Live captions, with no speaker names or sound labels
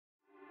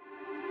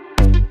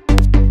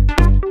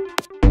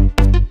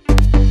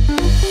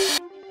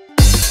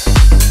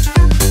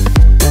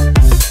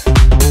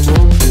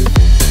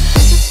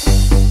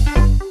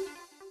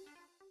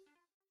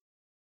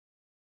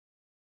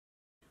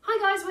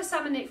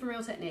and Nick from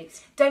Real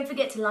Techniques. Don't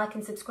forget to like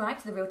and subscribe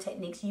to the Real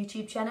Techniques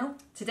YouTube channel.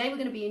 Today we're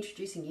going to be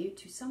introducing you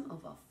to some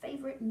of our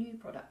favourite new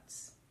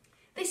products.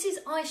 This is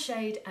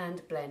Eyeshade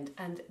and Blend,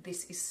 and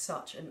this is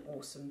such an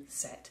awesome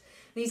set.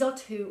 These are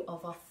two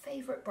of our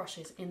favourite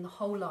brushes in the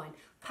whole line,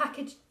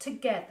 packaged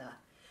together.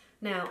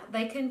 Now,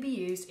 they can be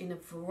used in a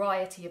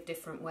variety of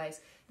different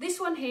ways. This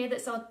one here,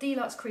 that's our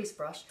deluxe crease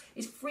brush,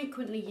 is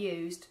frequently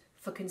used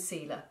for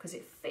concealer because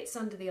it fits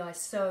under the eye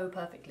so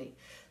perfectly.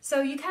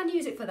 So you can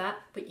use it for that,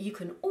 but you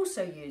can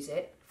also use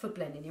it for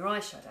blending your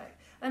eyeshadow.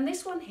 And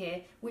this one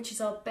here, which is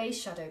our base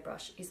shadow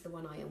brush, is the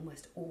one I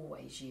almost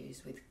always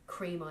use with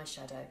cream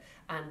eyeshadow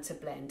and to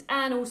blend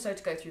and also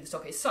to go through the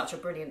socket. It's such a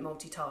brilliant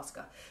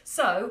multitasker.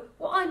 So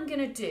what I'm going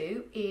to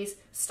do is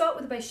start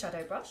with the base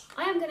shadow brush.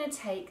 I am going to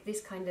take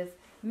this kind of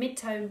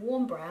mid-tone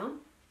warm brown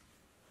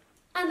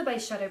and the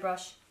base shadow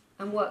brush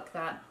and work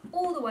that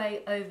all the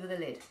way over the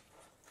lid.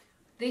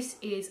 This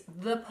is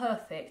the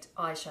perfect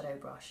eyeshadow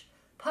brush.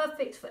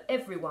 Perfect for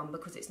everyone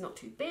because it's not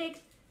too big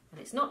and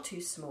it's not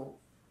too small.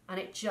 And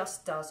it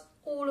just does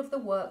all of the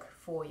work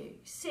for you.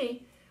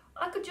 See,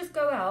 I could just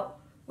go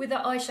out with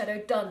that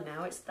eyeshadow done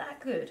now. It's that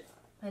good.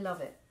 I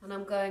love it. And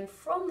I'm going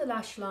from the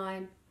lash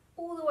line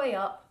all the way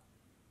up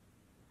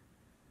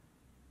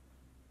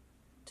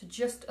to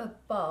just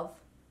above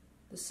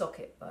the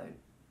socket bone.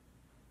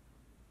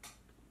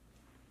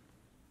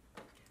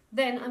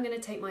 Then I'm going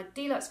to take my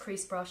deluxe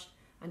crease brush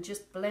and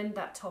just blend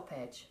that top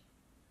edge.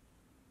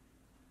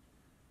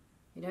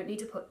 You don't need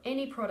to put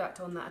any product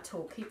on that at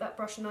all. Keep that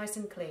brush nice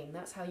and clean.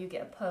 That's how you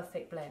get a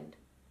perfect blend.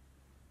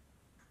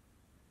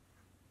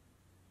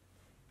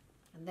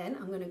 And then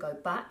I'm going to go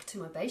back to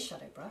my base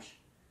shadow brush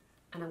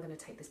and I'm going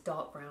to take this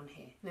dark brown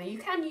here. Now you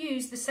can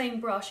use the same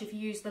brush if you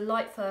use the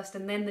light first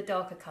and then the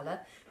darker colour,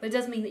 but it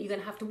does mean that you're going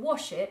to have to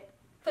wash it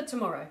for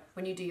tomorrow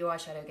when you do your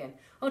eyeshadow again.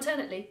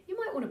 Alternately, you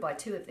might want to buy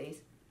two of these.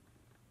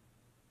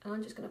 And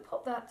I'm just going to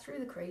pop that through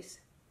the crease.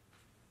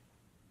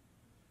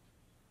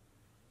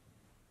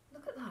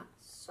 Look at that,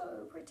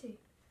 so pretty.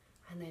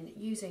 And then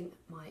using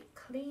my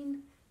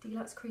clean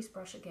deluxe crease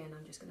brush again,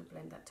 I'm just going to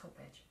blend that top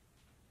edge.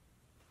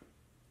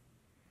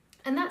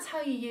 And that's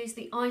how you use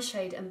the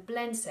eyeshade and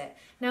blend set.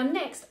 Now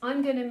next,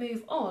 I'm going to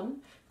move on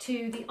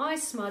to the eye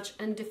smudge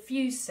and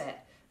diffuse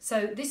set.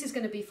 So this is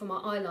going to be for my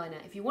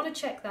eyeliner. If you want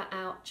to check that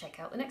out, check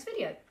out the next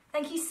video.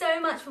 Thank you so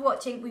much for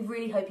watching. We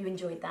really hope you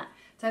enjoyed that.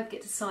 Don't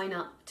forget to sign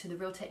up to the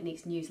Real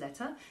Techniques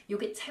newsletter. You'll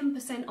get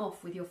 10%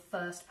 off with your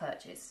first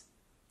purchase.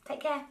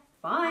 Take care.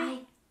 Bye. Bye.